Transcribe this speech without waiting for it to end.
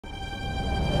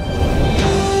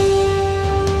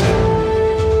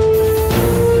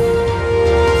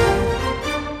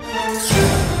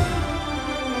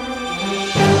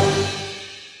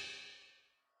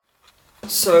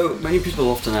So many people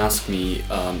often ask me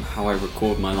how I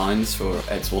record my lines for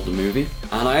Eddsworld the Movie,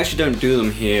 and I actually don't do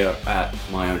them here at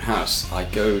my own house. I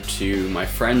go to my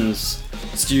friend's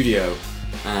studio,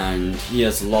 and he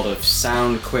has a lot of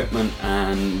sound equipment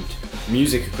and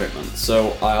music equipment,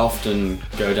 so I often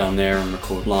go down there and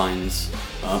record lines.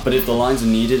 But if the lines are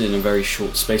needed in a very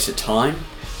short space of time,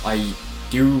 I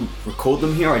do record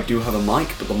them here. I do have a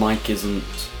mic, but the mic isn't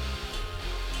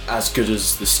as good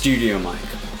as the studio mic.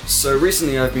 So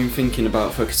recently I've been thinking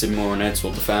about focusing more on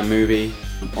Eddsworld the Fan Movie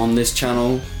on this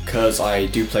channel, because I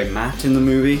do play Matt in the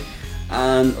movie,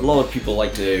 and a lot of people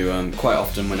like to, quite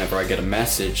often whenever I get a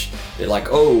message, they're like,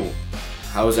 oh,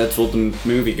 how's Eddsworld the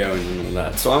Movie going and all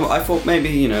that. So I thought maybe,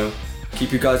 you know,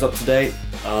 keep you guys up to date.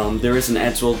 There is an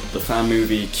Eddsworld the Fan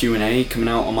Movie Q&A coming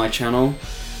out on my channel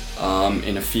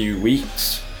in a few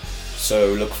weeks,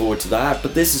 so look forward to that.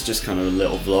 But this is just kind of a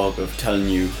little vlog of telling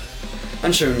you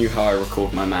and showing you how I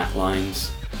record my Matt lines.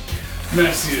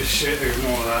 Messy as shit,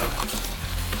 ignore that.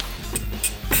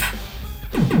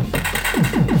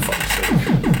 Fuck's sake.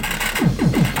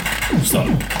 Stop.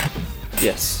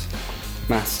 Yes,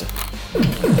 master.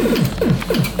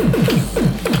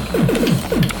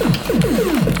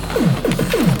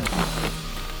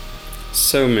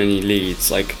 So many leads,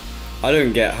 like, I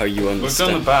don't get how you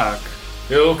understand. Look on the back.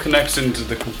 It all connects into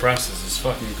the compressors. It's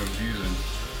fucking confusing.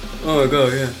 Oh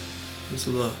god, yeah. There's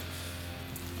a lot.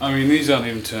 I mean, these aren't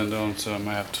even turned on, so I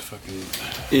might have to fucking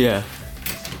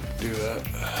do that.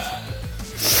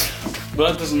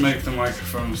 But that doesn't make the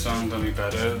microphone sound any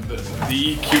better. The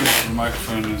EQ of the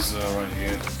microphone is right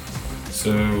here.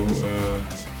 So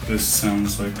this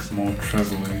sounds like more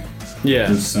trebly. Yeah.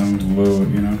 This sounds low,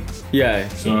 you know? Yeah.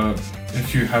 So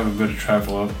if you have a bit of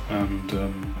treble up and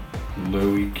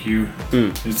low EQ,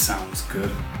 it sounds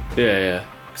good. Yeah, yeah.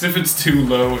 Because if it's too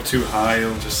low or too high,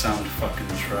 it'll just sound fucking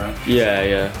trash. Yeah,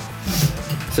 yeah.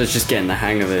 So it's just getting the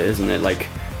hang of it, isn't it? Like,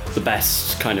 the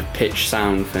best kind of pitch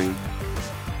sound thing.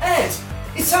 Ed,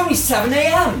 it's only 7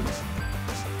 AM.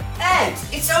 Ed,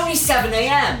 it's only 7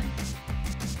 AM.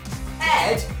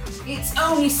 Ed, it's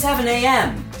only 7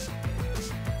 AM.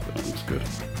 That's good.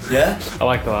 Yeah? I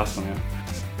like the last one, yeah.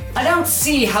 I don't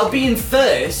see how being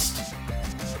first.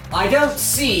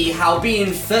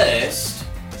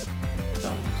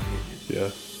 Yeah.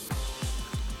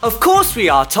 Of course we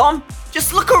are, Tom.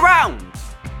 Just look around.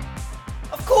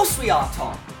 Of course we are,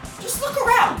 Tom. Just look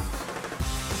around.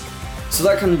 So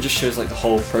that kind of just shows like the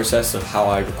whole process of how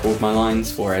I record my lines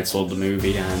for Eddsworld the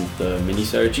Movie and the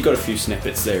mini-sode. You got a few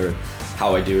snippets there of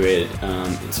how I do it.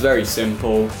 It's very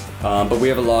simple, but we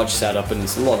have a large setup and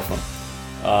it's a lot of fun.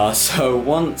 So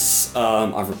once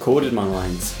I've recorded my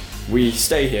lines, we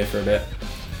stay here for a bit,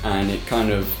 and it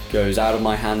kind of goes out of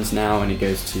my hands now and it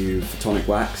goes to Photonic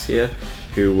Wax here,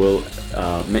 who will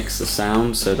mix the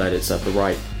sound so that it's at the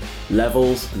right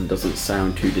levels and doesn't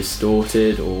sound too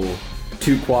distorted or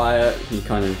too quiet.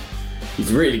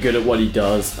 He's really good at what he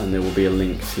does, and there will be a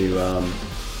link to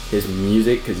his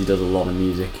music, because he does a lot of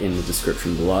music, in the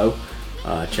description below.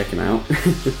 Check him out.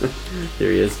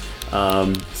 There he is.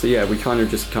 So yeah, we kind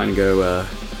of go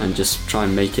and just try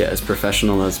and make it as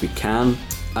professional as we can,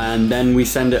 and then we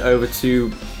send it over to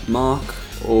Mark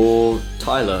or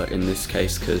Tyler in this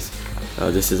case, because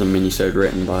this is a mini-sode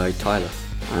written by Tyler,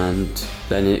 and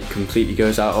then it completely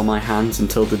goes out of my hands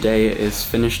until the day it is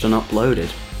finished and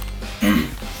uploaded.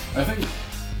 I think...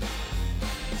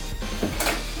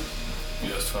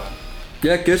 Yeah, it's fine.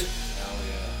 Yeah, good.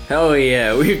 Hell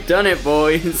yeah, we've done it,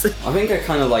 boys! I think I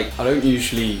don't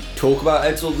usually talk about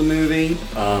Eddsworld the Movie,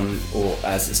 or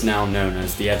as it's now known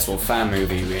as the Eddsworld Fan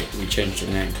Movie. We changed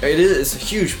the name. It's a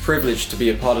huge privilege to be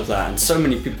a part of that, and so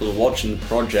many people are watching the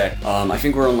project. I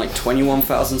think we're on like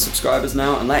 21,000 subscribers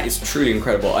now, and that is truly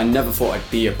incredible. I never thought I'd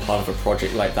be a part of a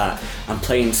project like that and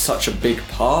playing such a big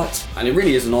part, and it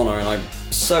really is an honor, and I'm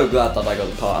so glad that I got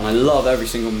the part, and I love every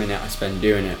single minute I spend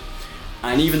doing it.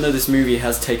 And even though this movie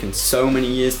has taken so many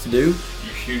years to do,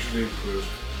 You've hugely improved.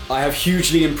 I have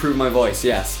hugely improved my voice,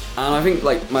 yes. And I think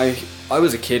I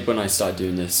was a kid when I started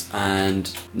doing this,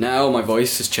 and now my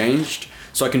voice has changed,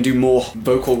 so I can do more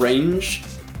vocal range,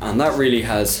 and that really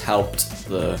has helped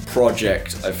the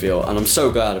project, I feel, and I'm so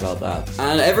glad about that.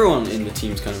 And everyone in the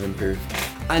team's kind of improved.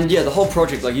 And yeah, the whole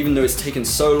project, like, even though it's taken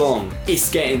so long, it's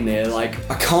getting there. Like,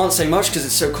 I can't say much because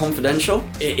it's so confidential.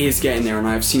 It is getting there, and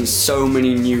I've seen so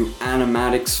many new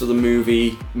animatics for the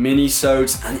movie,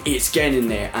 mini-sodes, and it's getting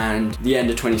there. And the end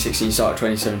of 2016, start of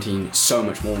 2017, so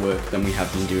much more work than we have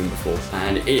been doing before.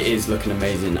 And it is looking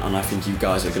amazing, and I think you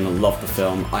guys are gonna love the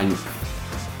film.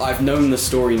 I've known the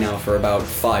story now for about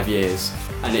 5 years,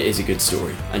 and it is a good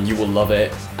story, and you will love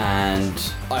it, and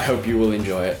I hope you will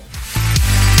enjoy it.